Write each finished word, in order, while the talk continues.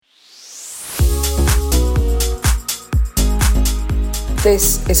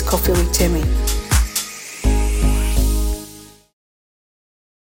This is Coffee with Timmy.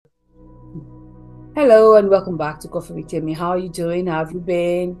 Hello and welcome back to Coffee with Timmy. How are you doing? How have you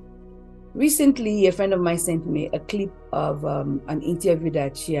been? Recently, a friend of mine sent me a clip of an interview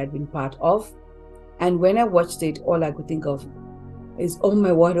that she had been part of. And when I watched it, all I could think of is, oh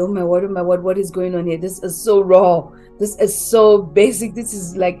my word, what is going on here? This is so raw. This is so basic. This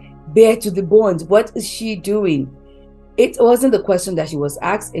is like bare to the bones. What is she doing? It wasn't the question that she was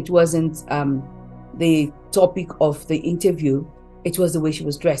asked. It wasn't the topic of the interview. It was the way she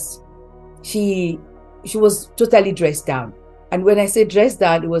was dressed. She was totally dressed down. And when I say dressed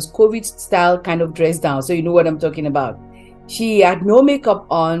down, it was COVID style kind of dressed down. So you know what I'm talking about. She had no makeup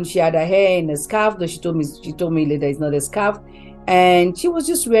on. She had her hair in a scarf, though she told me later it's not a scarf. And she was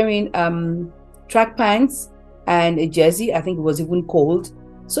just wearing track pants and a jersey. I think it was even cold.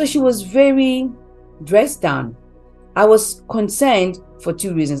 So she was very dressed down. I was concerned for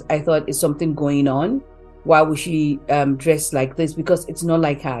two reasons. I thought, is something going on? Why was she dressed like this? Because it's not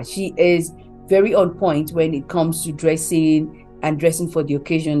like her. She is very on point when it comes to dressing and dressing for the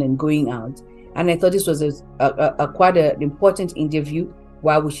occasion and going out. And I thought this was a quite an important interview.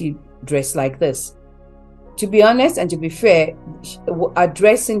 Why was she dressed like this? To be honest and to be fair, her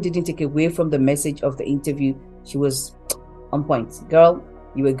dressing didn't take away from the message of the interview. She was on point. Girl,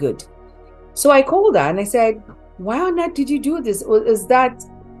 you were good. So I called her and I said, why on earth did you do this? Was that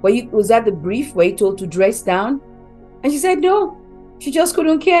the brief? Were you told to dress down? And she said, no, she just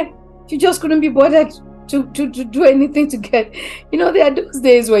couldn't care. She just couldn't be bothered to do anything to get, there are those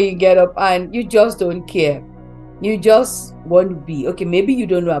days where you get up and you just don't care. You just want to be, okay, maybe you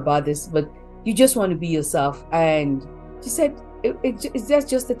don't know about this, but you just want to be yourself. And she said, it's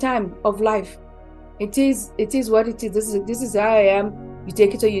just the time of life. It is what it is. This is how I am. You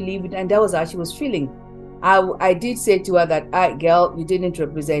take it or you leave it. And that was how she was feeling. I did say to her that, girl, you didn't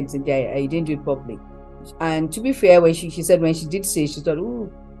represent it. You didn't do it properly. And to be fair, when she said, when she did say, she thought,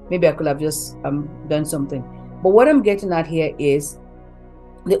 ooh, maybe I could have just done something. But what I'm getting at here is,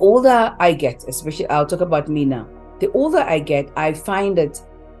 the older I get, especially I'll talk about me now. The older I get, I find that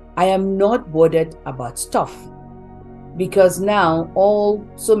I am not bothered about stuff, because now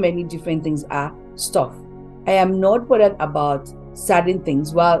so many different things are stuff. I am not bothered about certain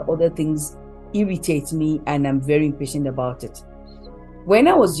things, while other things irritate me and I'm very impatient about it. When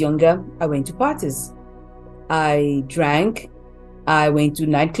I was younger, I went to parties. I drank. I went to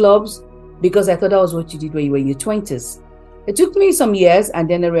nightclubs because I thought that was what you did when you were in your 20s. It took me some years and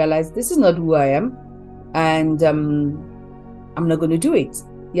then I realized this is not who I am, and I'm not going to do it.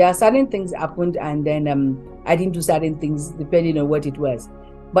 Yeah, certain things happened and then I didn't do certain things depending on what it was.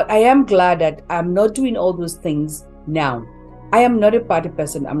 But I am glad that I'm not doing all those things now. I am not a party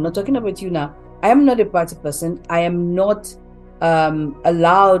person. I'm not talking about you now. I am not a party person. I am not a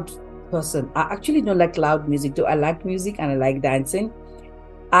loud person. I actually don't like loud music, though I like music and I like dancing.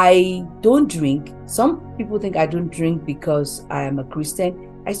 I don't drink. Some people think I don't drink because I am a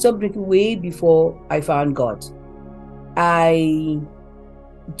Christian. I stopped drinking way before I found God. I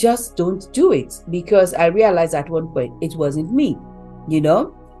just don't do it because I realized at one point it wasn't me,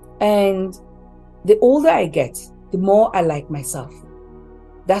 And the older I get, the more I like myself.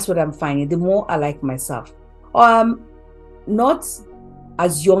 That's what I'm finding. The more I like myself. Not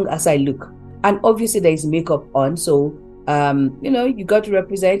as young as I look. And obviously there is makeup on. So, you got to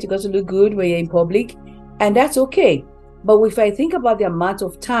represent, you got to look good when you're in public. And that's okay. But if I think about the amount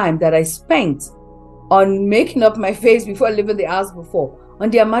of time that I spent on making up my face before leaving the house before,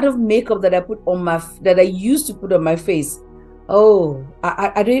 on the amount of makeup that I used to put on my face,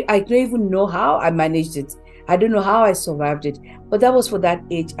 I don't even know how I managed it. I don't know how I survived it, but that was for that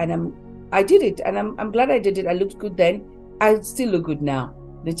age, and I did it, and I'm glad I did it. I looked good then. I still look good now.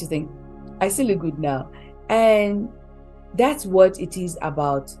 Don't you think? I still look good now, and that's what it is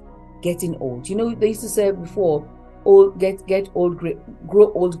about getting old. They used to say before, old get old,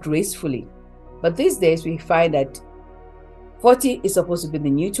 grow old gracefully, but these days we find that 40 is supposed to be the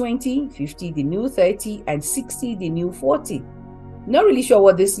new 20, 50 the new 30, and 60 the new 40. Not really sure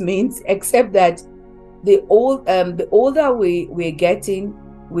what this means, except that the older we're getting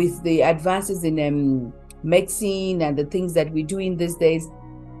with the advances in medicine and the things that we're doing these days,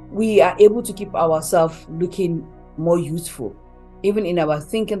 we are able to keep ourselves looking more youthful, even in our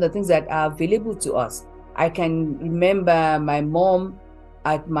thinking, the things that are available to us. I can remember my mom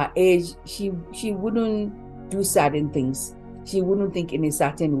at my age, she wouldn't do certain things. She wouldn't think in a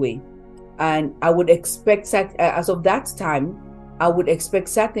certain way. And I would expect, as of that time, I would expect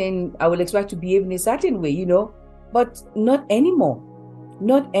to behave in a certain way, but not anymore.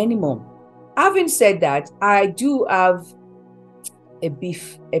 Not anymore. Having said that, I do have a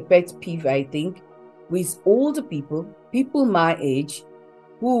pet peeve, I think, with older people my age,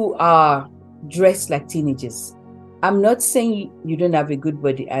 who are dressed like teenagers. I'm not saying you don't have a good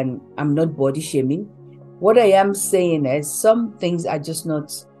body, and I'm not body shaming. What I am saying is some things are just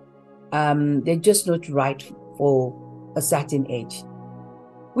not, they're just not right for a certain age.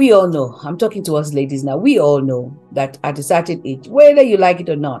 We all know, I'm talking to us ladies now, we all know that at a certain age, whether you like it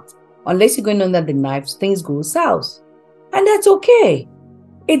or not, unless you're going under the knives, things go south. And that's okay.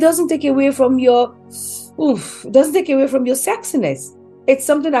 It doesn't take away from your, it doesn't take away from your sexiness. It's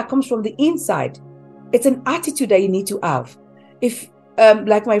something that comes from the inside. It's an attitude that you need to have. If,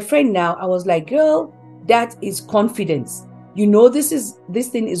 like my friend now, I was like, girl, that is confidence. You know, this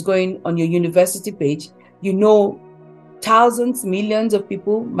thing is going on your university page. You know, thousands, millions of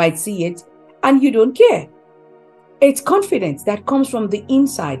people might see it, and you don't care. It's confidence that comes from the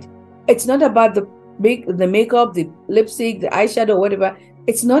inside. It's not about the makeup, the lipstick, the eyeshadow, whatever.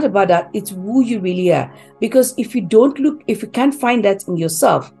 It's not about that. It's who you really are. Because if you can't find that in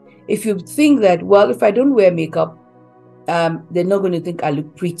yourself, if you think that, well, if I don't wear makeup, they're not going to think I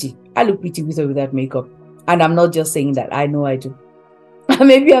look pretty. I look pretty with or without makeup. And I'm not just saying that. I know I do.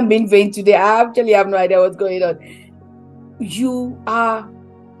 Maybe I'm being vain today. I actually have no idea what's going on. You are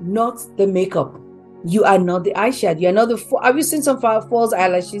not the makeup. You are not the eyeshadow. You are not the... Have you seen some false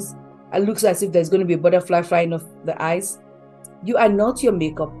eyelashes? It looks as if there's going to be a butterfly flying off the eyes. You are not your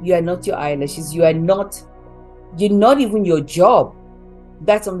makeup. You are not your eyelashes. You're not even your job.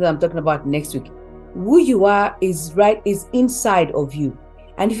 That's something I'm talking about next week. Who you are is inside of you.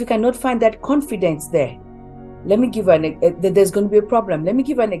 And if you cannot find that confidence there, let me give there's going to be a problem. Let me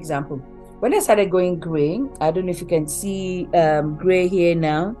give an example. When I started going gray, I don't know if you can see gray here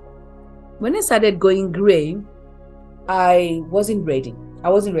now. When I started going gray, I wasn't ready. I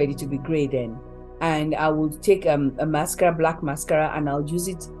wasn't ready to be gray then. And I would take a mascara, black mascara, and I'll use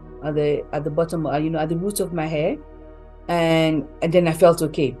it at the bottom, at the roots of my hair. And then I felt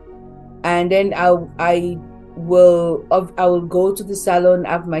okay. And then I will go to the salon,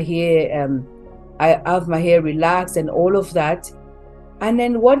 have my hair, I have my hair relaxed and all of that. And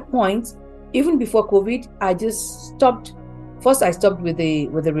then one point, even before COVID, I just stopped. First, I stopped with the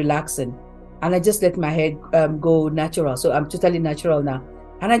relaxing, and I just let my hair go natural. So I'm totally natural now.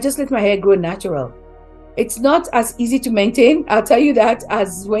 And I just let my hair grow natural. It's not as easy to maintain, I'll tell you that,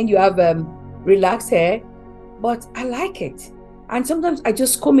 as when you have relaxed hair, but I like it. And sometimes I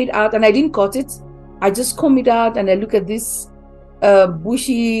just comb it out, and I didn't cut it. I just comb it out, and I look at this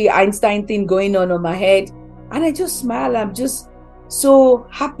bushy Einstein thing going on my head, and I just smile. I'm just so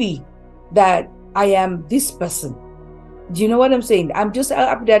happy that I am this person. Do you know what I'm saying? I'm just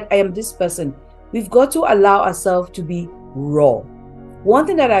happy that I am this person. We've got to allow ourselves to be raw. One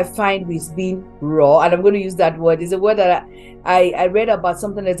thing that I find with being raw, and I'm going to use that word, is a word that I read about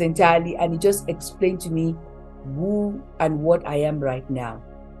something that's entirely, and it just explained to me who and what I am right now.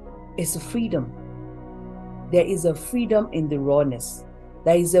 It's a freedom. There is a freedom in the rawness.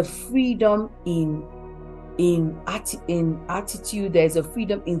 There is a freedom in attitude. There is a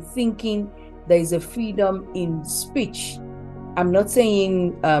freedom in thinking. There is a freedom in speech. I'm not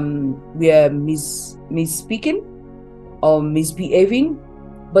saying we are misspeaking or misbehaving,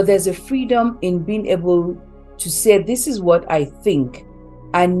 but there's a freedom in being able to say, this is what I think,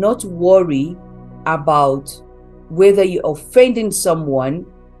 and not worry about whether you're offending someone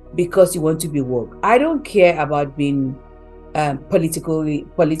because you want to be woke. I don't care about being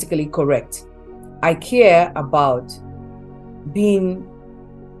politically correct. I care about being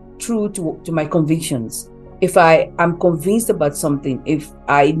true to my convictions. If I am convinced about something, if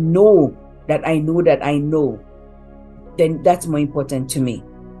I know that I know that I know, then that's more important to me.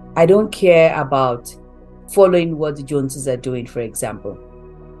 I don't care about following what the Joneses are doing, for example.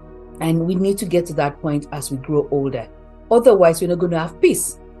 And we need to get to that point as we grow older. Otherwise, we're not going to have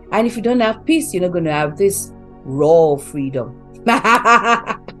peace. And if you don't have peace, you're not going to have this raw freedom.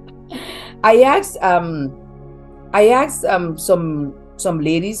 I asked some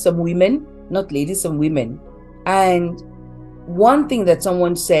ladies, some women, not ladies, some women. And one thing that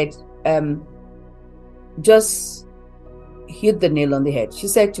someone said just hit the nail on the head. She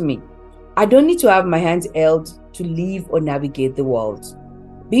said to me, I don't need to have my hands held to live or navigate the world.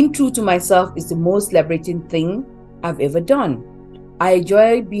 Being true to myself is the most liberating thing I've ever done. I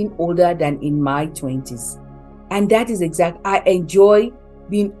enjoy being older than in my 20s. And that is I enjoy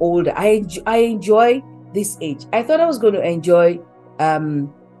being older. I enjoy this age. I thought I was going to enjoy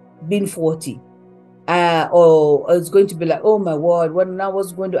being 40. Or it's going to be like, oh my word, what now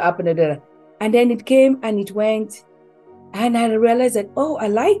was going to happen? And then it came and it went. And I realized that, oh, I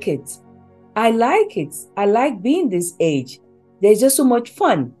like it. I like it. I like being this age. There's just so much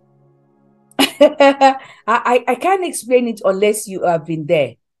fun. I can't explain it unless you have been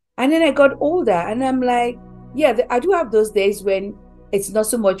there. And then I got older and I'm like, yeah, I do have those days when it's not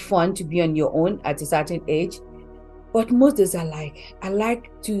so much fun to be on your own at a certain age. But most days I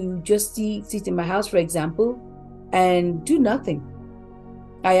like to just sit in my house, for example, and do nothing.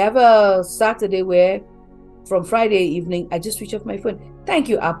 I have a Saturday where from Friday evening, I just switch off my phone. Thank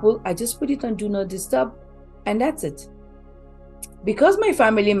you, Apple. I just put it on Do Not Disturb, and that's it. Because my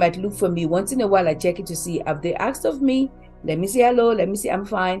family might look for me once in a while, I check it to see have they asked of me. Let me say hello. Let me say I'm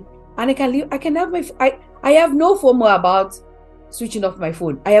fine, and I can leave. I can have my. I have no FOMO about switching off my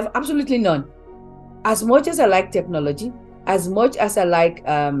phone. I have absolutely none. As much as I like technology, as much as I like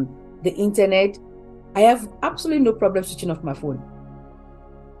the internet, I have absolutely no problem switching off my phone.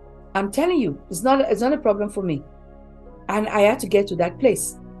 I'm telling you, it's not a problem for me, and I had to get to that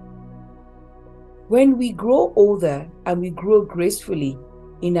place. When we grow older and we grow gracefully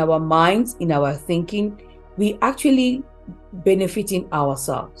in our minds, in our thinking, we actually benefiting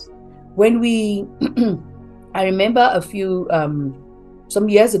ourselves. When we, I remember some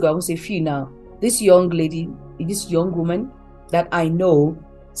years ago, I won't say few now, this young lady, this young woman that I know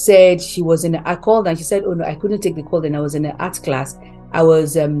said she was I called and she said, oh no, I couldn't take the call. Then I was in an art class. I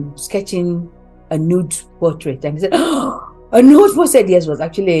was sketching a nude portrait. And he said, oh, a nude portrait, yes, was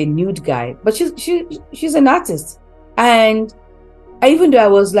actually a nude guy. But she's an artist. And even though I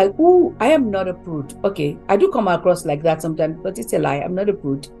was like, oh, I am not a prude. Okay, I do come across like that sometimes, but it's a lie. I'm not a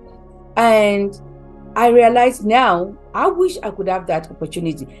prude. And I realize now, I wish I could have that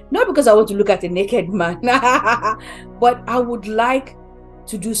opportunity. Not because I want to look at a naked man, but I would like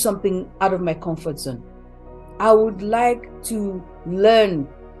to do something out of my comfort zone. I would like to learn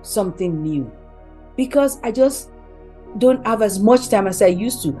something new because I just don't have as much time as I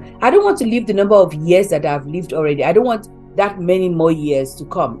used to. I don't want to live the number of years that I've lived already. I don't want that many more years to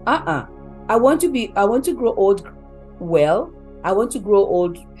come. I want to grow old well. I want to grow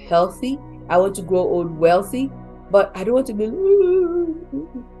old healthy. I want to grow old wealthy, but I don't want to be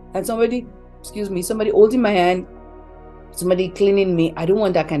and somebody holding my hand, somebody cleaning me. I don't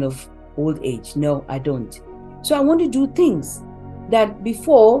want that kind of old age. No, I don't. So I want to do things that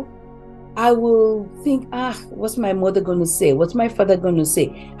before I will think, what's my mother going to say? What's my father going to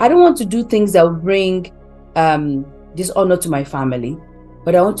say? I don't want to do things that will bring dishonor to my family,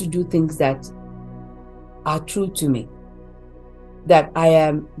 but I want to do things that are true to me, that I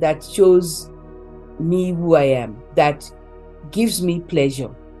am, that shows me who I am, that gives me pleasure.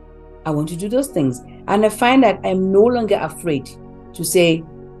 I want to do those things. And I find that I'm no longer afraid to say,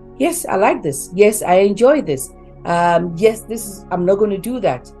 yes, I like this. Yes, I enjoy this. Yes, I'm not going to do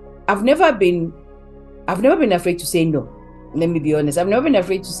that. I've never been afraid to say no. Let me be honest. I've never been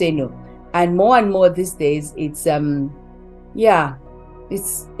afraid to say no. And more these days, it's even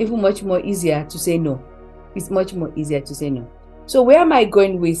much more easier to say no. It's much more easier to say no. So where am I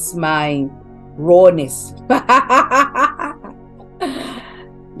going with my rawness?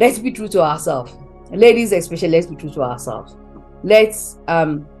 Let's be true to ourselves. Ladies especially, let's be true to ourselves. Let's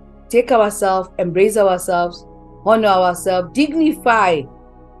take ourselves, embrace ourselves, honor ourselves, dignify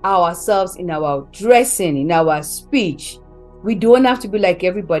ourselves in our dressing, in our speech. We don't have to be like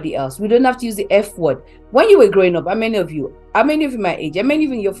everybody else. We don't have to use the F word. When you were growing up, how many of you my age, how many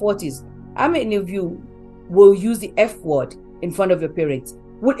of you in your 40s, how many of you will use the F word in front of your parents?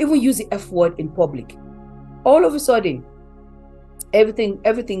 Would even use the F word in public? All of a sudden,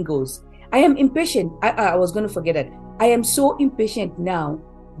 everything goes. I am impatient. I was going to forget that. I am so impatient now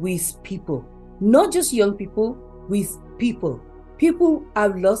with people, not just young people, with people. People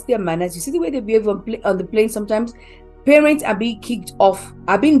have lost their manners. You see the way they behave on the plane sometimes. Parents are being kicked off,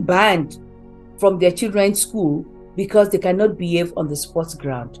 are being banned from their children's school because they cannot behave on the sports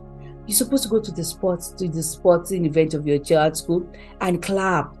ground. You're supposed to go to the sporting event of your child's school and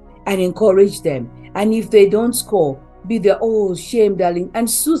clap and encourage them. And if they don't score, be there, oh, shame, darling, and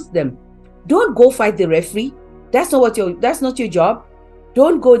soothe them. Don't go fight the referee. That's not your job.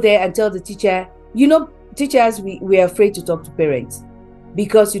 Don't go there and tell the teacher. Teachers, we're afraid to talk to parents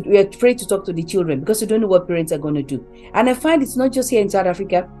because we're afraid to talk to the children because we don't know what parents are going to do. And I find it's not just here in South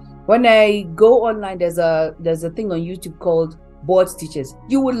Africa. When I go online, there's a thing on YouTube called Bored Teachers.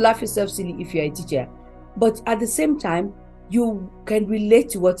 You will laugh yourself silly if you're a teacher, but at the same time, you can relate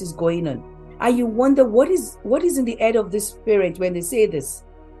to what is going on, and you wonder what is in the head of this parent when they say this.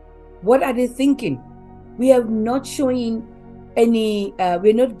 What are they thinking? We are not showing any.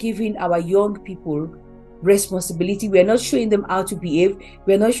 We're not giving our young people responsibility. We're not showing them how to behave.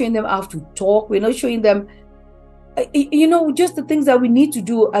 We're not showing them how to talk. We're not showing them, just the things that we need to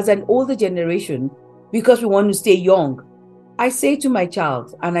do as an older generation because we want to stay young. I say to my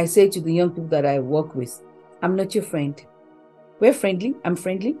child, and I say to the young people that I work with, I'm not your friend. We're friendly. I'm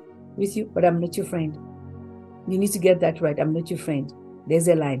friendly with you, but I'm not your friend. You need to get that right. I'm not your friend. There's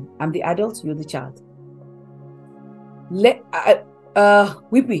a line. I'm the adult, you're the child. Whoopi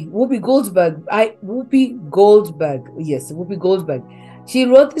Goldberg. Yes, Whoopi Goldberg. She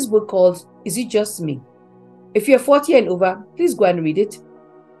wrote this book called Is It Just Me? If you're 40 and over, please go and read it.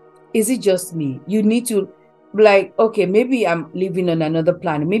 Is it just me? You need to, like, okay, maybe I'm living on another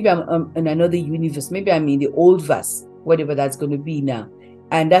planet. Maybe I'm in another universe. Maybe I'm in the old verse, whatever that's going to be now.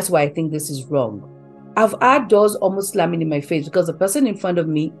 And that's why I think this is wrong. I've had doors almost slamming in my face because the person in front of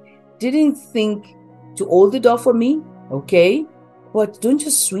me didn't think to hold the door for me, okay? But don't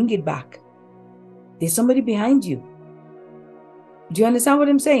just swing it back. There's somebody behind you. Do you understand what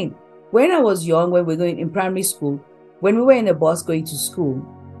I'm saying? When I was young, when we were going in primary school, when we were in a bus going to school,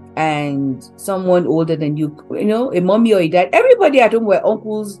 and someone older than you, a mommy or a dad, everybody at home were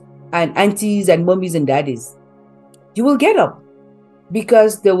uncles and aunties and mummies and daddies. You will get up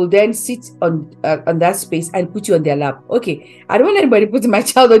because they will then sit on that space and put you on their lap. Okay, I don't want anybody putting my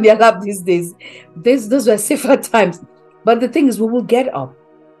child on their lap these days. Those were safer times. But the thing is, we will get up.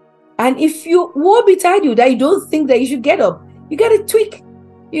 And if you woe betide you that you don't think that you should get up, you get a tweak,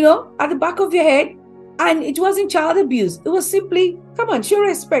 at the back of your head. And it wasn't child abuse. It was simply, come on, show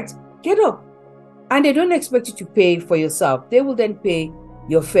respect, get up. And they don't expect you to pay for yourself. They will then pay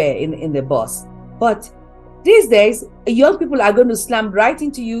your fare in the bus. But these days, young people are going to slam right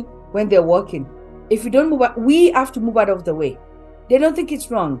into you when they're walking. If you don't move out, we have to move out of the way. They don't think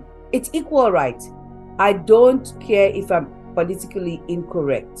it's wrong. It's equal right. I don't care if I'm politically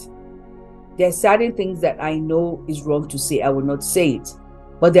incorrect. There are certain things that I know is wrong to say. I will not say it.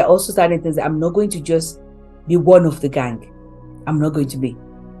 But there are also certain things that I'm not going to just be one of the gang. I'm not going to be.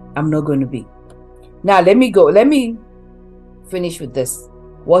 Now, let me go. Let me finish with this.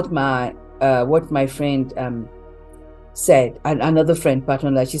 What my friend said, and another friend,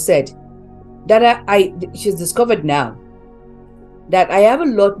 partner, she said that she's discovered now that I have a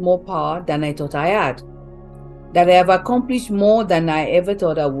lot more power than I thought I had. That I have accomplished more than I ever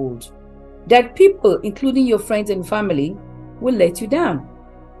thought I would. That people, including your friends and family, will let you down.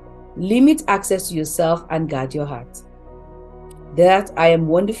 Limit access to yourself and guard your heart. That I am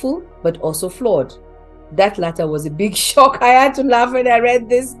wonderful, but also flawed. That latter was a big shock. I had to laugh when I read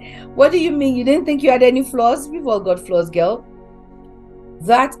this. What do you mean? You didn't think you had any flaws? We've all got flaws, girl.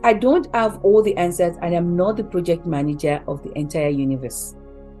 That I don't have all the answers and I'm not the project manager of the entire universe.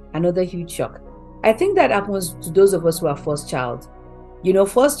 Another huge shock. I think that happens to those of us who are first child.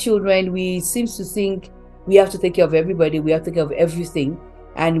 First children, we seem to think we have to take care of everybody. We have to take care of everything.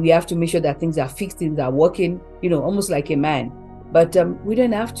 And we have to make sure that things are fixed, things are working, almost like a man. But we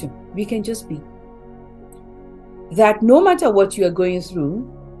don't have to. We can just be. That no matter what you are going through,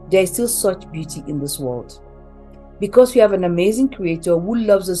 there is still such beauty in this world. Because we have an amazing creator who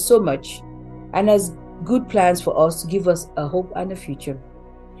loves us so much and has good plans for us to give us a hope and a future.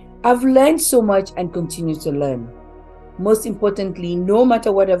 I've learned so much and continue to learn. Most importantly, no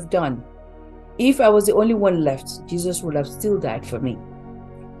matter what I've done, if I was the only one left, Jesus would have still died for me.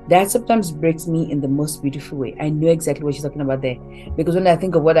 That sometimes breaks me in the most beautiful way. I know exactly what she's talking about there. Because when I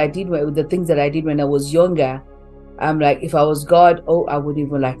think of what I did, the things that I did when I was younger, I'm like, if I was God, I wouldn't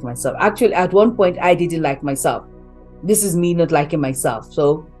even like myself. Actually, at one point, I didn't like myself. This is me not liking myself.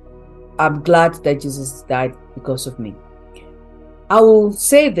 So I'm glad that Jesus died because of me. I will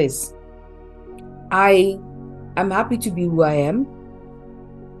say this. I am happy to be who I am.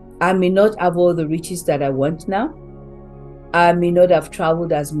 I may not have all the riches that I want now. I may not have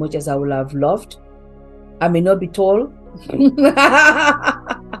traveled as much as I would have loved. I may not be tall.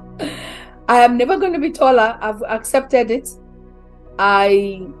 I am never going to be taller. I've accepted it.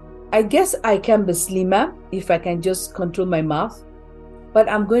 I guess I can be slimmer if I can just control my mouth. But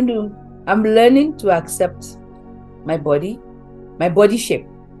I'm learning to accept my body shape.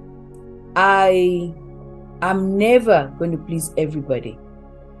 I am never going to please everybody.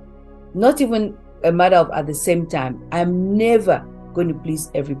 Not even a matter of at the same time. I'm never going to please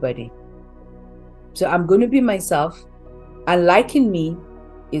everybody. So I'm going to be myself, and liking me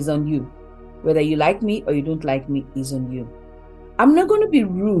is on you. Whether you like me or you don't like me is on you. I'm not going to be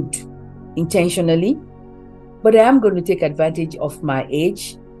rude intentionally, but I am going to take advantage of my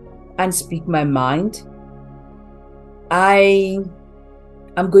age and speak my mind. I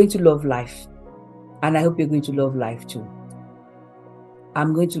am going to love life, and I hope you're going to love life too.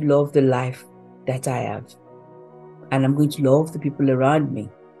 I'm going to love the life that I have, and I'm going to love the people around me,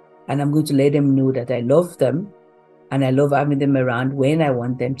 and I'm going to let them know that I love them and I love having them around when I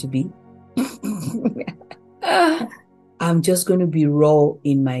want them to be. I'm just going to be raw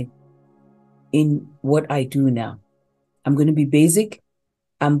in what I do now. I'm going to be basic.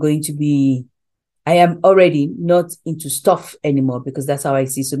 I am already not into stuff anymore because that's how I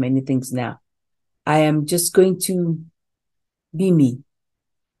see so many things now. I am just going to be me.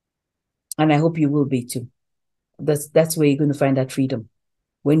 And I hope you will be too. That's where you're going to find that freedom.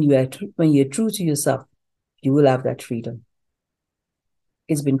 When you're true to yourself, you will have that freedom.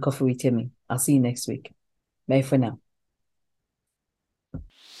 It's been Coffee with Timmy. I'll see you next week. Bye for now.